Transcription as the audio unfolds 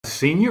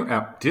senior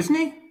at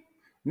Disney?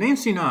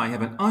 Nancy and I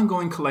have an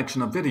ongoing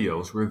collection of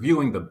videos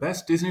reviewing the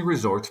best Disney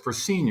resorts for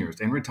seniors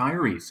and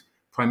retirees,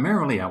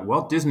 primarily at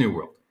Walt Disney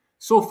World.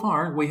 So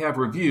far, we have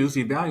reviews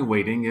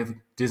evaluating if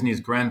Disney's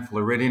Grand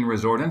Floridian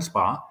Resort and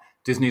Spa,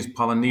 Disney's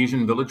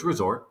Polynesian Village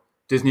Resort,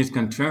 Disney's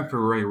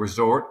Contemporary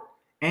Resort,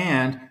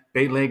 and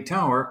Bay Lake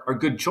Tower are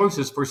good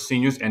choices for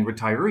seniors and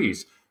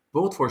retirees,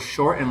 both for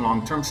short and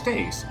long-term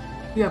stays.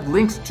 We have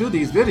links to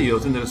these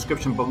videos in the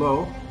description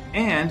below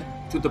and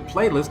to the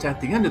playlist at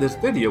the end of this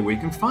video where you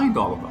can find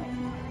all of them.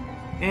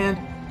 And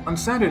on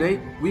Saturday,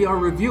 we are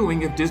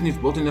reviewing if Disney's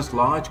Wilderness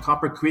Lodge,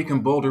 Copper Creek,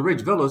 and Boulder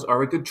Ridge Villas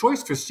are a good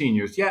choice for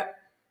seniors, yet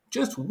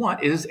just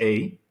what is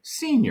a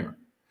senior?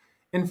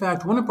 In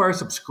fact, one of our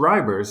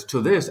subscribers to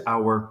this,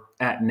 our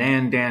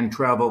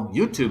 @NanDanTravel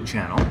YouTube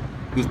channel,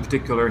 whose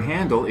particular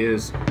handle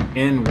is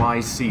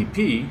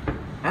NYCP,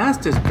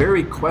 asked this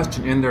very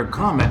question in their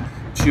comment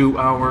to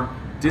our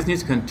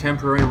Disney's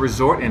Contemporary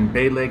Resort and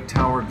Bay Lake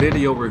Tower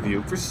video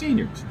review for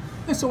seniors.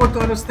 And so it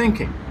got us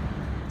thinking.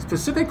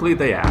 Specifically,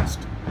 they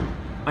asked,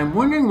 I'm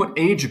wondering what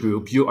age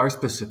group you are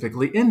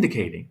specifically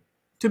indicating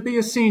to be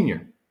a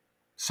senior.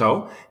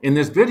 So, in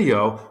this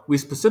video, we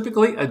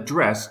specifically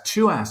address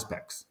two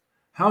aspects.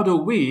 How do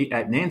we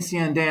at Nancy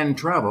and Dan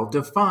Travel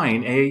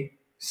define a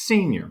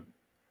senior?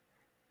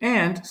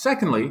 And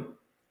secondly,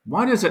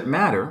 why does it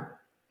matter,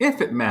 if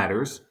it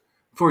matters,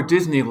 for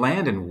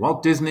Disneyland and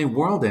Walt Disney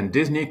World and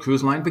Disney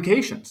Cruise Line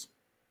vacations?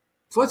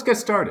 So let's get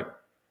started.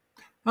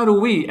 How do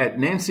we at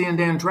Nancy and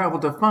Dan Travel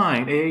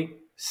define a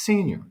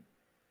senior?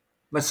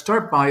 Let's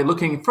start by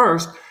looking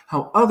first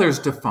how others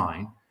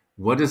define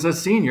what is a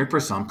senior for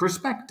some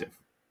perspective.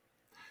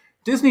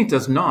 Disney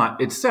does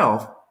not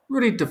itself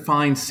really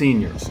define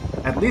seniors.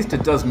 At least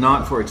it does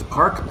not for its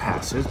park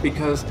passes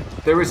because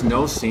there is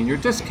no senior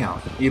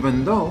discount,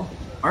 even though,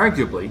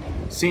 arguably,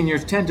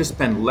 seniors tend to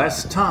spend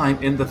less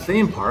time in the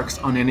theme parks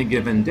on any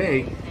given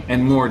day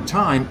and more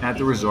time at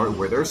the resort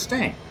where they're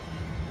staying.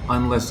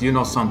 Unless you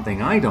know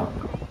something I don't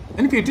know.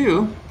 And if you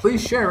do,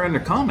 please share in the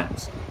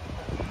comments.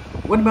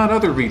 What about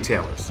other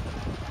retailers?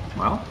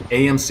 Well,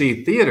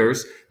 AMC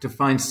Theaters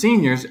define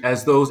seniors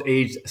as those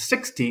aged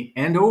 60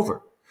 and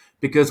over.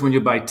 Because when you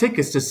buy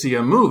tickets to see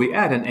a movie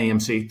at an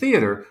AMC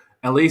theater,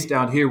 at least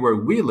out here where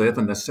we live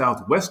in the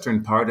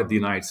southwestern part of the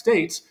United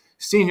States,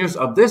 seniors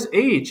of this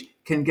age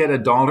can get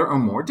 $1 or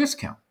more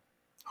discount.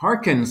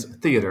 Harkins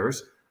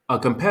Theaters, a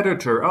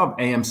competitor of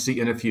AMC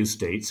in a few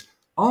states,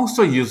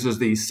 also uses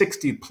the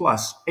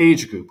 60-plus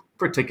age group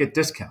for ticket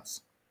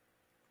discounts.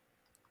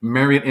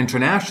 Marriott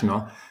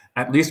International,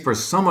 at least for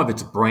some of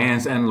its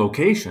brands and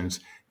locations,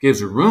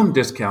 gives room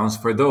discounts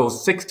for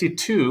those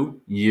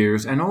 62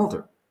 years and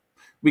older.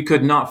 We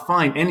could not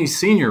find any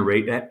senior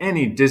rate at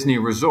any Disney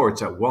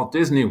resorts at Walt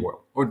Disney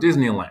World or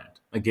Disneyland.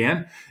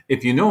 Again,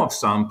 if you know of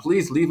some,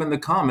 please leave in the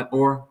comment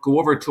or go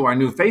over to our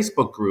new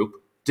Facebook group,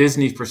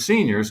 Disney for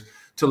Seniors,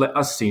 to let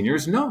us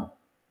seniors know.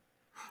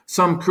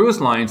 Some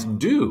cruise lines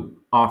do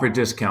offer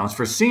discounts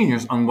for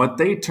seniors on what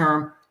they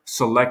term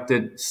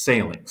selected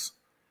sailings,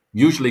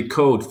 usually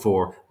code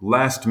for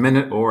last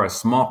minute or a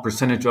small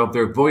percentage of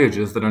their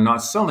voyages that are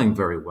not selling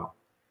very well.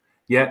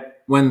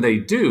 Yet, when they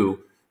do,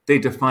 they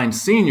define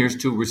seniors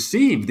to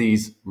receive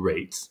these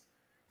rates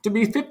to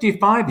be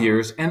 55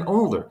 years and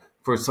older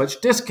for such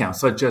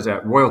discounts, such as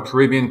at Royal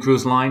Caribbean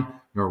Cruise Line,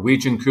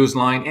 Norwegian Cruise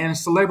Line, and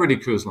Celebrity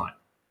Cruise Line.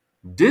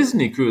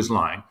 Disney Cruise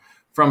Line,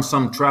 from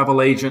some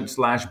travel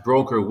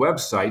agent/broker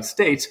website,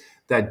 states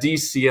that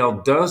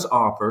DCL does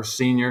offer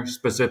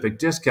senior-specific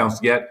discounts,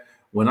 yet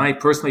when I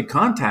personally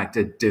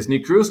contacted Disney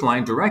Cruise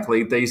Line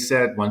directly, they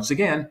said, once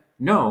again,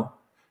 no,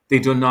 they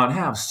do not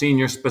have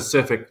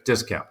senior-specific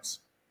discounts.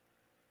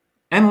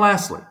 And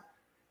lastly,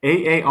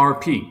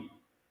 AARP,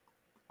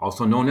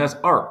 also known as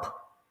ARP,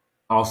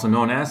 also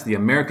known as the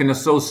American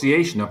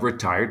Association of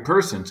Retired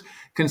Persons,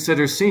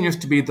 considers seniors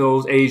to be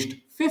those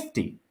aged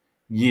 50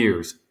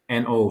 years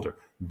and older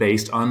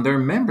based on their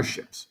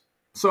memberships.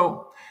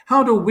 So,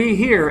 how do we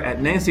here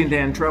at Nancy and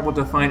Dan Travel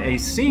define a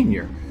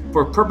senior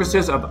for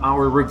purposes of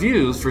our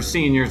reviews for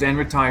seniors and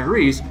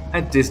retirees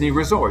at Disney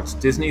resorts,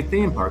 Disney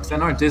theme parks,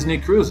 and our Disney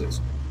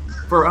cruises?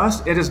 For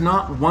us, it is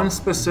not one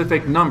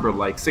specific number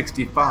like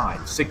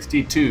 65,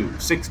 62,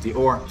 60,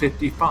 or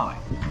 55.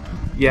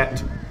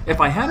 Yet, if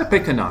I had to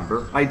pick a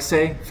number, I'd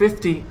say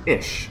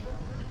 50-ish.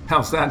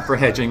 How's that for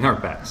hedging our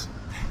bets?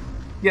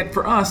 Yet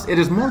for us, it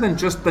is more than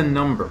just the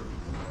number,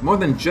 more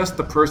than just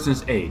the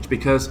person's age,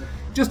 because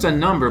just a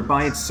number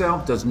by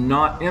itself does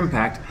not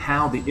impact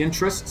how the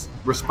interests,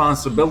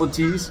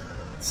 responsibilities,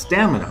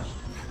 stamina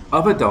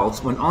of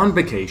adults when on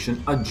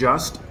vacation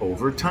adjust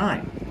over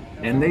time.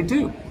 And they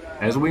do,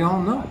 as we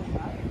all know.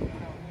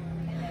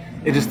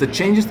 It is the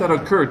changes that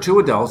occur to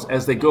adults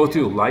as they go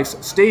through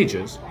life's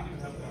stages.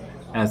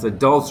 As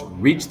adults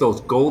reach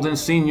those golden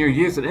senior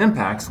years, it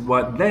impacts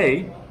what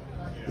they,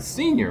 the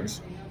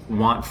seniors,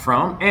 want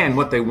from and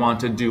what they want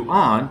to do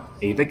on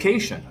a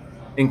vacation,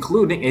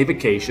 including a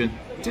vacation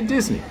to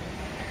Disney.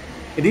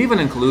 It even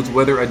includes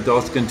whether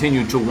adults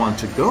continue to want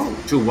to go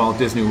to Walt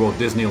Disney World,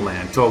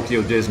 Disneyland,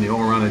 Tokyo Disney,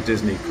 or on a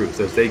Disney cruise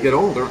as they get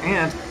older,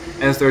 and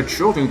as their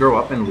children grow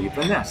up and leave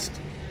the nest.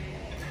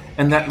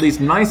 And that leads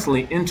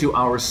nicely into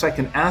our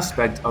second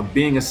aspect of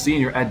being a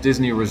senior at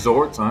Disney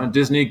resorts on a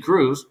Disney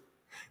cruise,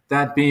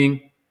 that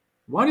being,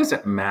 why does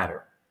it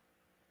matter?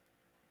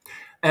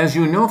 As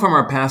you know from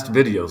our past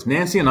videos,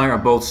 Nancy and I are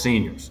both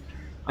seniors.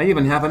 I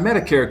even have a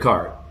Medicare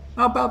card.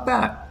 How about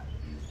that?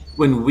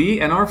 When we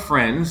and our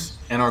friends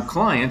and our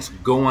clients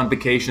go on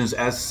vacations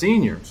as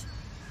seniors,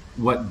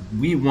 what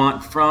we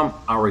want from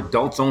our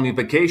adults-only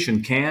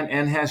vacation can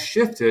and has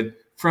shifted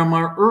from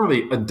our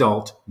early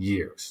adult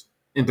years.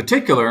 In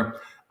particular,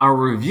 our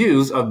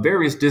reviews of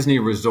various Disney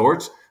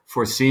resorts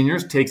for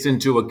seniors takes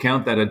into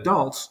account that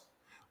adults,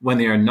 when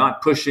they are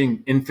not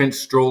pushing infant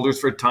strollers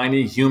for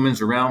tiny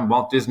humans around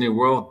Walt Disney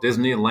World,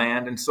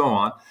 Disneyland, and so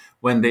on,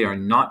 when they are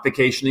not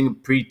vacationing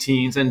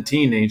preteens and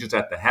teenagers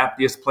at the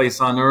happiest place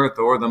on earth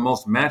or the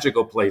most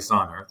magical place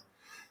on earth,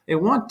 they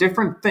want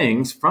different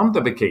things from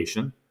the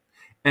vacation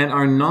and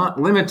are not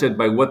limited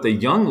by what the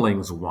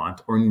younglings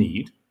want or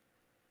need,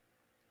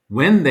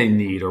 when they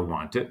need or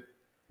want it,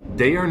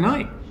 day or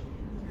night.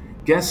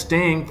 Guests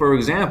staying, for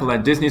example,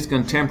 at Disney's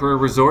Contemporary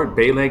Resort,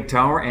 Bay Lake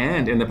Tower,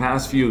 and in the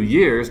past few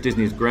years,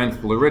 Disney's Grand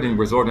Floridian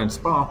Resort and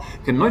Spa,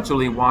 can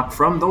literally walk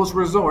from those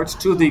resorts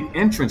to the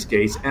entrance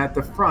gates at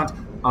the front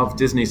of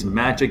Disney's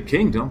Magic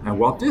Kingdom at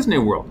Walt Disney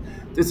World.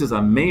 This is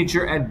a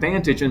major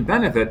advantage and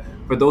benefit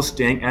for those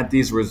staying at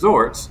these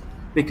resorts,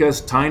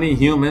 because tiny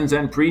humans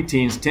and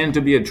preteens tend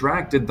to be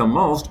attracted the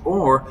most,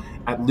 or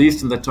at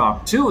least in the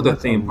top two of the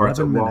theme parks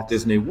at Walt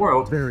Disney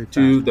World,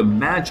 to the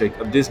magic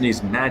of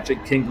Disney's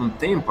Magic Kingdom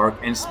theme park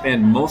and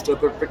spend most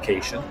of their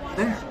vacation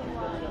there.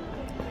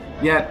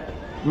 Yet,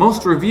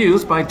 most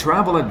reviews by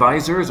travel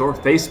advisors or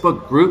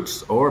Facebook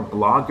groups or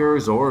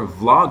bloggers or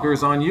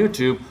vloggers on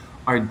YouTube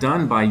are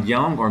done by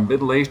young or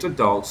middle-aged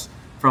adults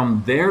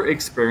from their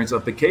experience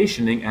of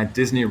vacationing at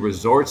Disney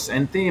resorts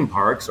and theme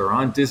parks or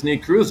on Disney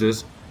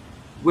cruises,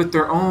 with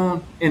their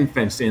own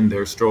infants in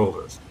their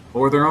strollers,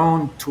 or their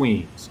own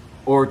tweens,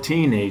 or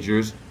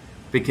teenagers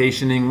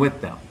vacationing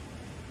with them.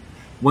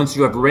 Once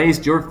you have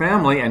raised your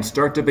family and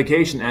start to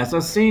vacation as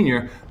a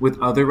senior with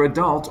other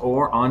adults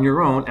or on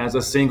your own as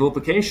a single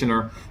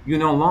vacationer, you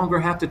no longer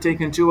have to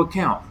take into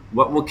account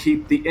what will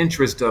keep the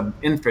interest of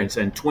infants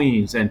and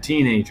tweens and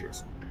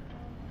teenagers.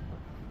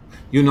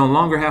 You no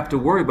longer have to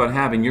worry about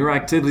having your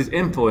activities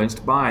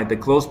influenced by the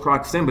close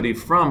proximity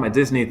from a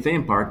Disney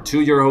theme park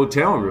to your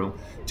hotel room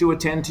to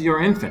attend to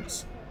your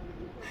infants.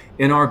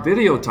 In our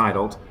video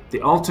titled,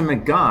 The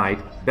Ultimate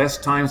Guide,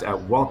 Best Times at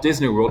Walt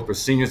Disney World for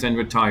Seniors and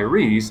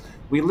Retirees,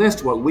 we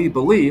list what we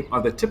believe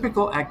are the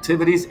typical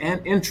activities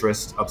and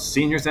interests of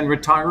seniors and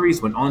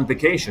retirees when on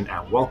vacation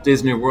at Walt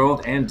Disney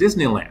World and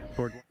Disneyland,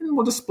 and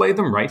we'll display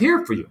them right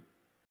here for you.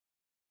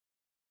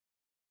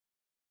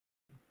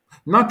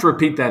 Not to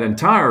repeat that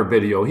entire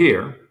video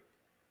here,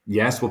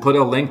 yes, we'll put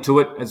a link to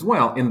it as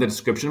well in the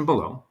description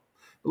below.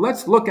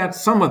 Let's look at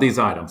some of these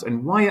items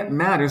and why it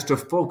matters to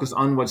focus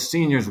on what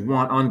seniors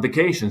want on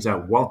vacations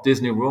at Walt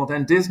Disney World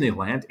and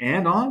Disneyland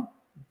and on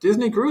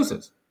Disney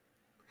cruises.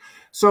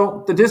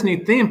 So, the Disney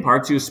theme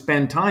parks you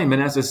spend time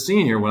in as a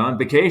senior when on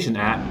vacation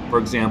at, for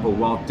example,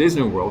 Walt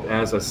Disney World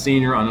as a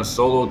senior on a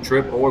solo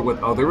trip or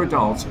with other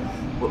adults,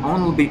 will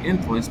only be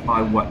influenced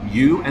by what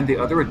you and the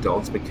other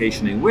adults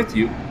vacationing with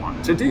you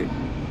want to do,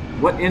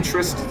 what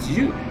interests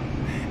you,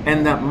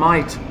 and that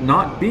might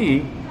not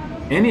be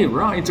any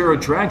rides or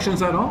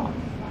attractions at all.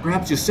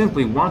 Perhaps you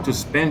simply want to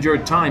spend your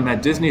time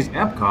at Disney's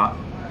Epcot.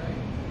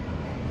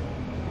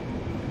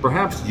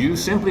 Perhaps you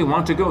simply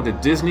want to go to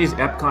Disney's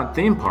Epcot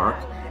theme park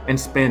and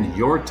spend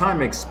your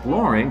time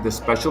exploring the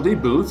specialty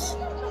booths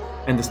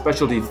and the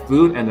specialty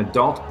food and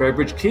adult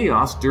beverage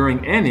kiosks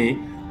during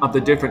any of the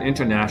different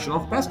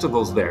international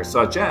festivals there,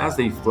 such as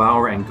the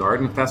Flower and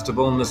Garden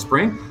Festival in the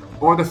spring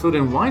or the Food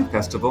and Wine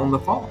Festival in the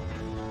fall.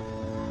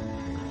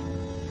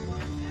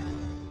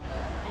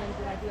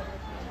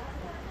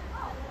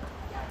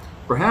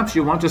 Perhaps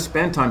you want to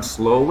spend time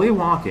slowly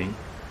walking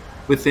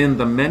within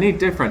the many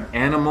different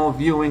animal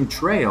viewing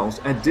trails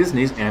at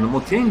Disney's Animal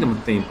Kingdom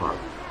theme park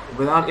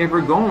without ever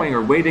going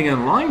or waiting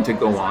in line to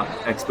go on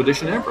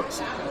Expedition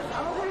Everest.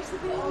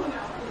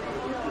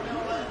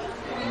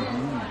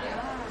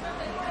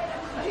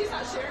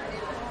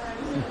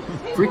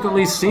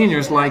 Frequently,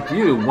 seniors like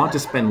you want to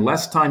spend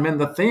less time in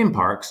the theme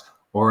parks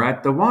or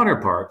at the water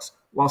parks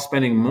while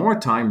spending more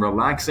time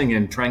relaxing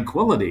in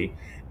tranquility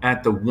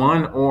at the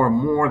one or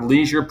more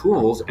leisure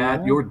pools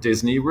at your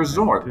Disney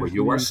resort where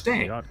you are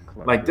staying,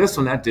 like this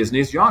one at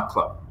Disney's Yacht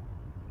Club.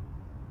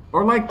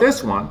 Or like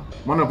this one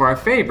of our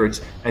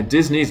favorites at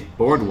Disney's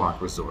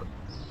Boardwalk Resort.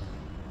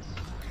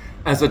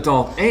 As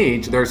adults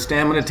age, their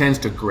stamina tends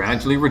to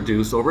gradually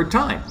reduce over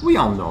time. We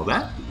all know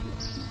that.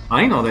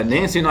 I know that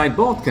Nancy and I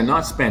both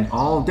cannot spend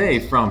all day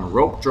from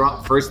rope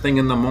drop first thing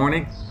in the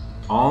morning,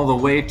 all the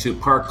way to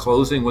park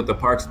closing with the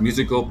park's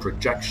musical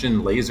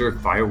projection laser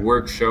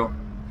fireworks show.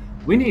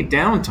 We need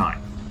downtime,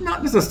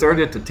 not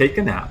necessarily to take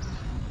a nap.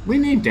 We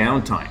need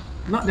downtime,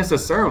 not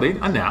necessarily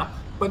a nap,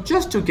 but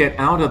just to get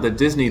out of the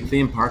Disney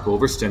theme park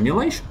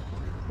overstimulation.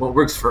 What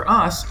works for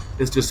us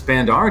is to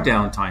spend our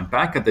downtime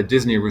back at the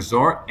Disney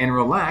Resort and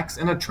relax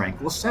in a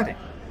tranquil setting.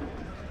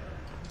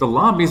 The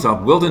lobbies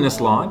of Wilderness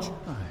Lodge,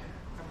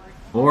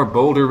 or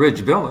Boulder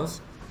Ridge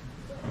Villas,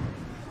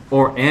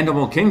 or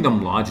Animal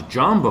Kingdom Lodge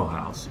Jumbo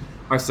House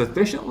are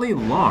sufficiently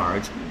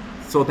large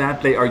so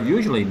that they are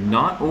usually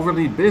not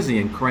overly busy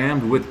and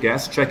crammed with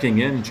guests checking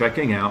in and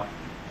checking out,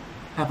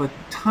 have a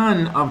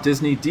ton of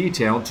Disney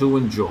detail to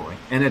enjoy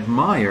and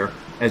admire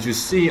as you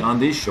see on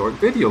these short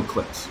video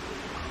clips.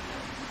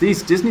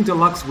 These Disney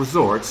Deluxe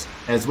resorts,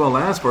 as well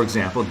as, for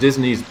example,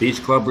 Disney's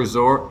Beach Club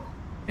Resort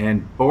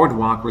and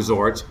Boardwalk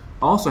Resorts,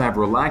 also have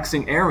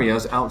relaxing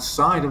areas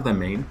outside of the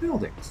main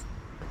buildings.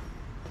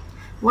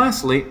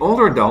 Lastly,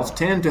 older adults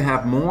tend to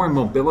have more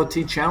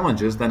mobility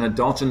challenges than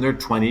adults in their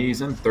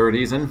 20s and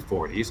 30s and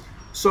 40s,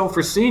 so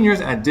for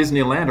seniors at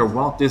Disneyland or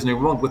Walt Disney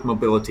World with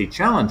mobility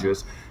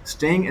challenges,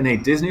 staying in a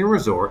Disney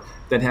resort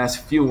that has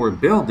fewer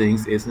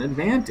buildings is an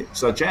advantage,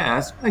 such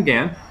as,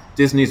 again,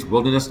 Disney's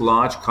Wilderness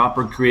Lodge,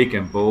 Copper Creek,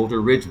 and Boulder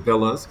Ridge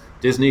Villas,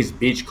 Disney's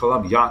Beach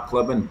Club, Yacht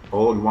Club, and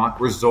Boardwalk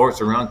Resorts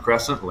around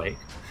Crescent Lake,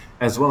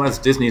 as well as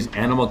Disney's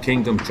Animal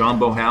Kingdom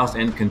Jumbo House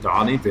and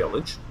Candid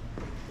Village.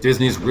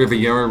 Disney's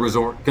Riviera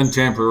Resort,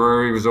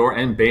 Contemporary Resort,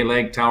 and Bay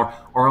Lake Tower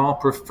are all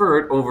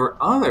preferred over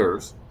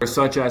others,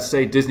 such as,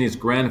 say, Disney's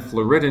Grand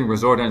Floridian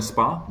Resort and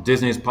Spa,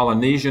 Disney's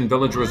Polynesian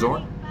Village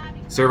Resort,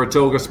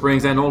 Saratoga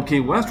Springs, and Old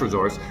Key West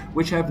resorts,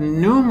 which have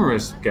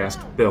numerous guest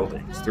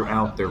buildings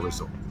throughout their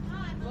resort.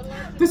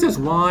 This is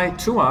why,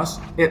 to us,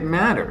 it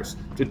matters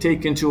to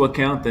take into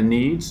account the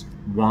needs,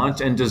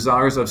 wants, and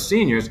desires of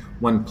seniors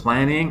when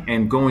planning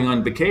and going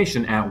on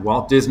vacation at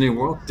Walt Disney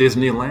World,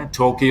 Disneyland,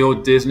 Tokyo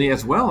Disney,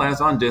 as well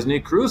as on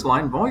Disney Cruise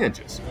Line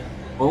voyages.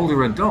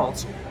 Older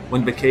adults,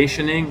 when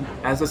vacationing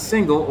as a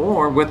single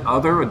or with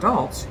other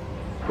adults,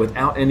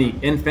 without any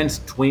infants,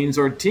 tweens,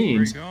 or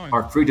teens,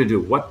 are free to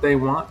do what they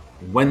want,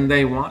 when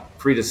they want,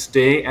 free to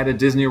stay at a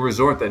Disney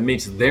resort that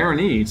meets their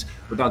needs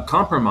without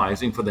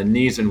compromising for the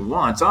needs and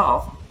wants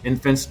of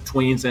infants,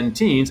 tweens, and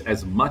teens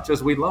as much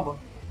as we love them.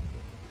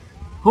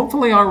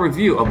 Hopefully our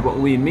review of what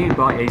we mean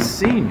by a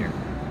senior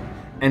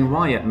and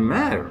why it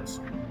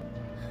matters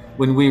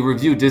when we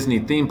review Disney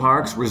theme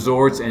parks,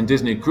 resorts, and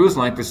Disney Cruise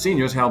Line for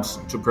seniors helps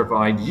to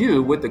provide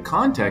you with the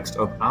context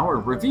of our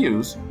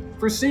reviews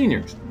for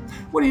seniors.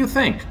 What do you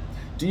think?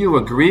 Do you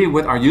agree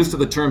with our use of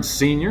the term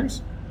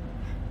seniors?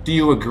 Do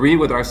you agree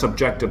with our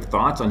subjective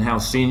thoughts on how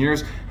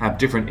seniors have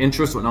different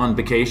interests when on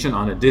vacation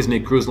on a Disney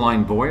Cruise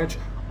Line voyage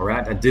or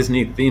at a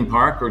Disney theme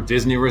park or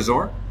Disney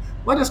resort?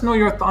 Let us know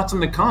your thoughts in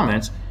the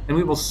comments, and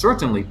we will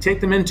certainly take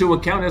them into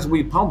account as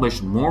we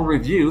publish more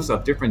reviews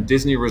of different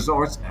Disney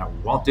resorts at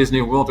Walt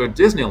Disney World or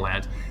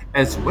Disneyland,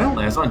 as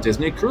well as on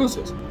Disney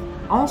cruises.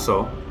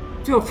 Also,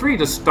 feel free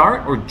to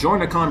start or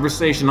join a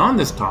conversation on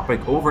this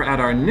topic over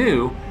at our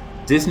new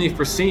Disney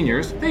for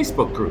Seniors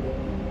Facebook group.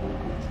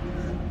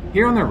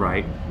 Here on the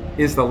right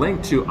is the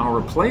link to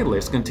our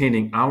playlist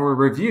containing our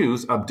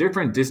reviews of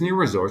different Disney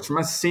resorts from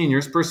a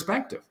senior's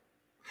perspective.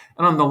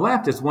 And on the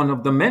left is one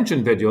of the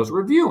mentioned videos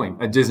reviewing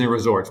a Disney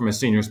resort from a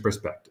senior's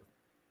perspective.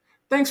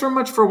 Thanks very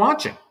much for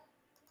watching.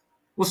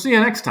 We'll see you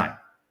next time.